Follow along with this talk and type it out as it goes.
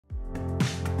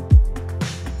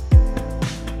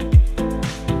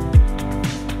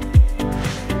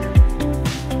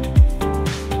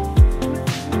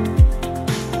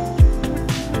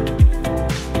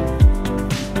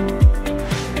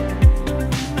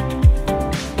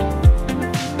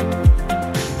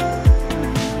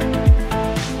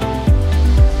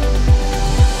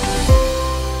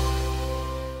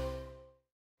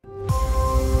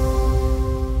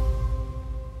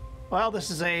Well, this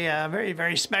is a very,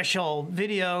 very special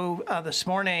video this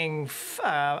morning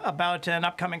about an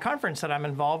upcoming conference that I'm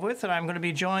involved with, and I'm going to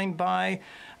be joined by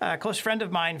a close friend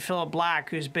of mine, Philip Black,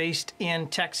 who's based in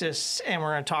Texas, and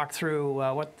we're going to talk through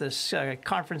what this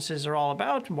conferences are all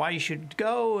about, why you should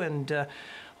go, and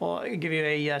we'll give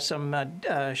you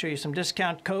show you some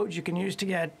discount codes you can use to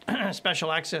get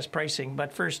special access pricing.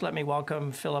 But first, let me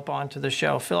welcome Philip onto the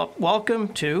show. Philip,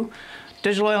 welcome to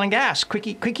Digital Oil and Gas.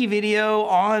 Quickie video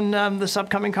on this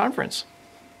upcoming conference.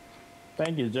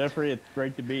 Thank you, Jeffrey. It's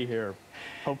great to be here.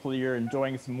 Hopefully you're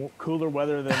enjoying some cooler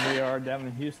weather than we are down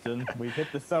in Houston. We've hit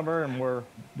the summer and we're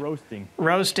roasting.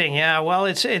 Roasting, yeah. Well,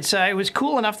 it was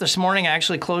cool enough this morning. I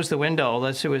actually closed the window.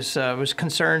 Was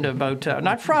concerned about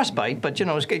not frostbite, but it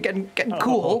was getting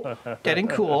cool, getting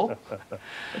cool.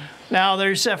 Now,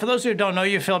 there's for those who don't know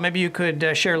you, Phil, maybe you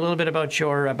could share a little bit about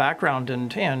your background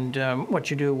and what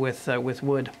you do with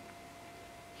Wood.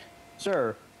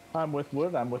 Sure, I'm with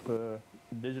Wood. I'm with the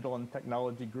Digital and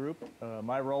Technology Group.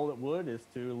 My role at Wood is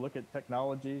to look at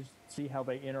technologies, see how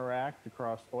they interact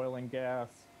across oil and gas,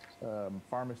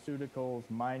 pharmaceuticals,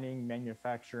 mining,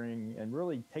 manufacturing, and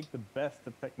really take the best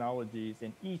of technologies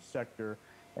in each sector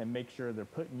and make sure they're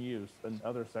put in use in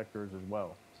other sectors as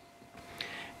well.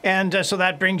 And so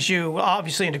that brings you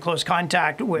obviously into close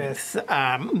contact with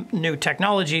new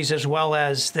technologies as well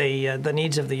as the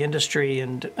needs of the industry,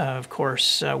 and of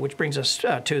course, which brings us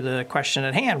to the question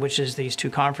at hand, which is these two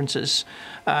conferences.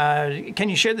 Can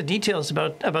you share the details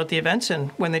about the events and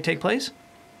when they take place?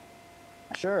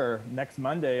 Sure. Next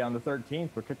Monday on the 13th,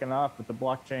 we're kicking off with the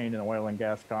Blockchain and Oil and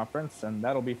Gas Conference, and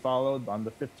that'll be followed on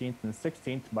the 15th and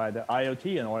 16th by the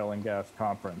IoT and Oil and Gas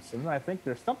Conference. And I think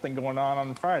there's something going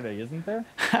on Friday, isn't there?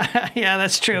 Yeah,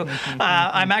 that's true.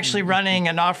 I'm actually running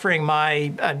and offering my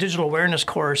digital awareness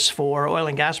course for oil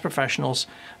and gas professionals.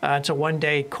 It's a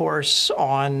one-day course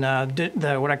on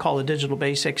what I call the digital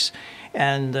basics.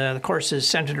 And the course is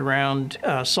centered around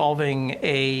developing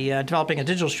a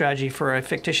digital strategy for a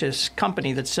fictitious company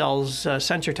that sells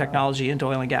sensor technology into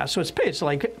oil and gas. So it's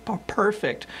like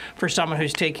perfect for someone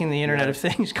who's taking the Internet of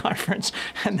Things conference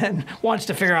and then wants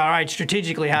to figure out, all right,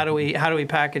 strategically, how do we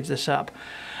package this up?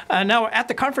 Now, at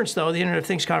the conference, though, the Internet of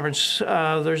Things conference,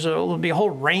 will be a whole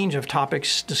range of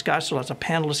topics discussed, lots of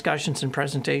panel discussions and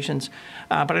presentations.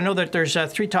 But I know that there's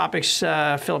three topics,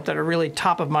 Philip, that are really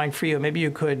top of mind for you. Maybe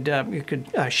you could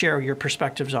share your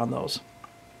perspectives on those.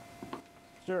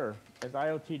 Sure. As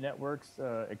IoT networks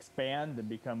expand and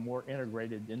become more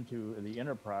integrated into the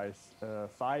enterprise,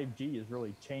 5G is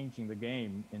really changing the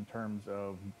game in terms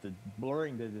of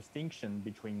blurring the distinction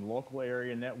between local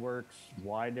area networks,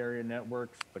 wide area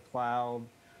networks, the cloud.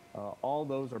 All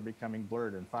those are becoming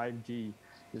blurred, and 5G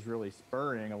is really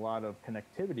spurring a lot of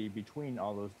connectivity between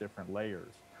all those different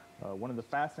layers. One of the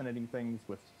fascinating things,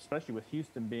 especially with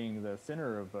Houston being the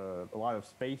center of a lot of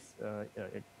space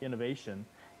innovation,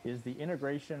 is the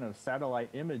integration of satellite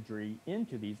imagery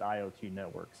into these IoT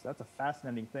networks. That's a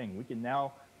fascinating thing. We can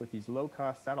now, with these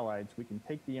low-cost satellites, we can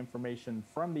take the information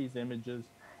from these images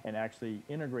and actually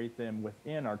integrate them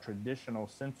within our traditional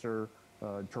sensor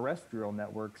terrestrial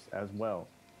networks as well.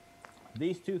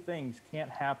 These two things can't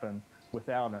happen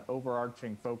without an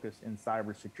overarching focus in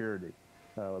cybersecurity.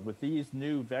 With these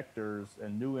new vectors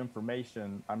and new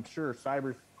information, I'm sure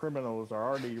cyber criminals are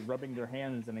already rubbing their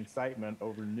hands in excitement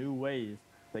over new ways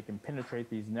they can penetrate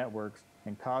these networks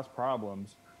and cause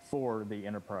problems for the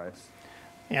enterprise.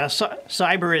 Yeah,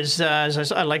 cyber is,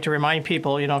 as I like to remind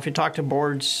people, if you talk to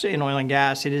boards in oil and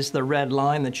gas, it is the red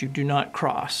line that you do not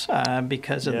cross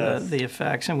because of the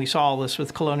effects. And we saw this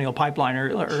with Colonial Pipeline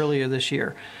earlier this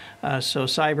year. So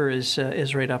cyber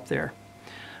is right up there.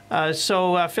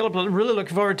 Philip, really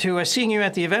looking forward to seeing you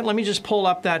at the event. Let me just pull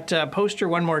up that poster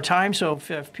one more time. So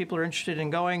if people are interested in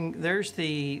going, there's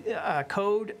the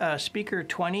code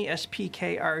Speaker20,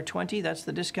 SPKR20. That's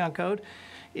the discount code.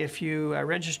 If you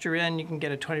register in, you can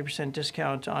get a 20%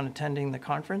 discount on attending the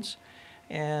conference,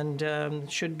 and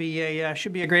should be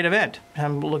a great event.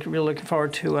 I'm really looking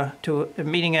forward to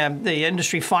meeting the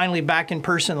industry finally back in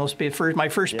person. This will be my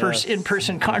first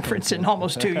in-person conference in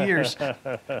almost 2 years.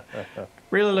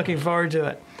 Really looking forward to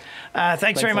it.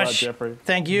 Thanks very much. Thanks a lot, Jeffrey.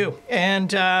 Thank you.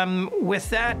 And with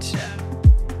that.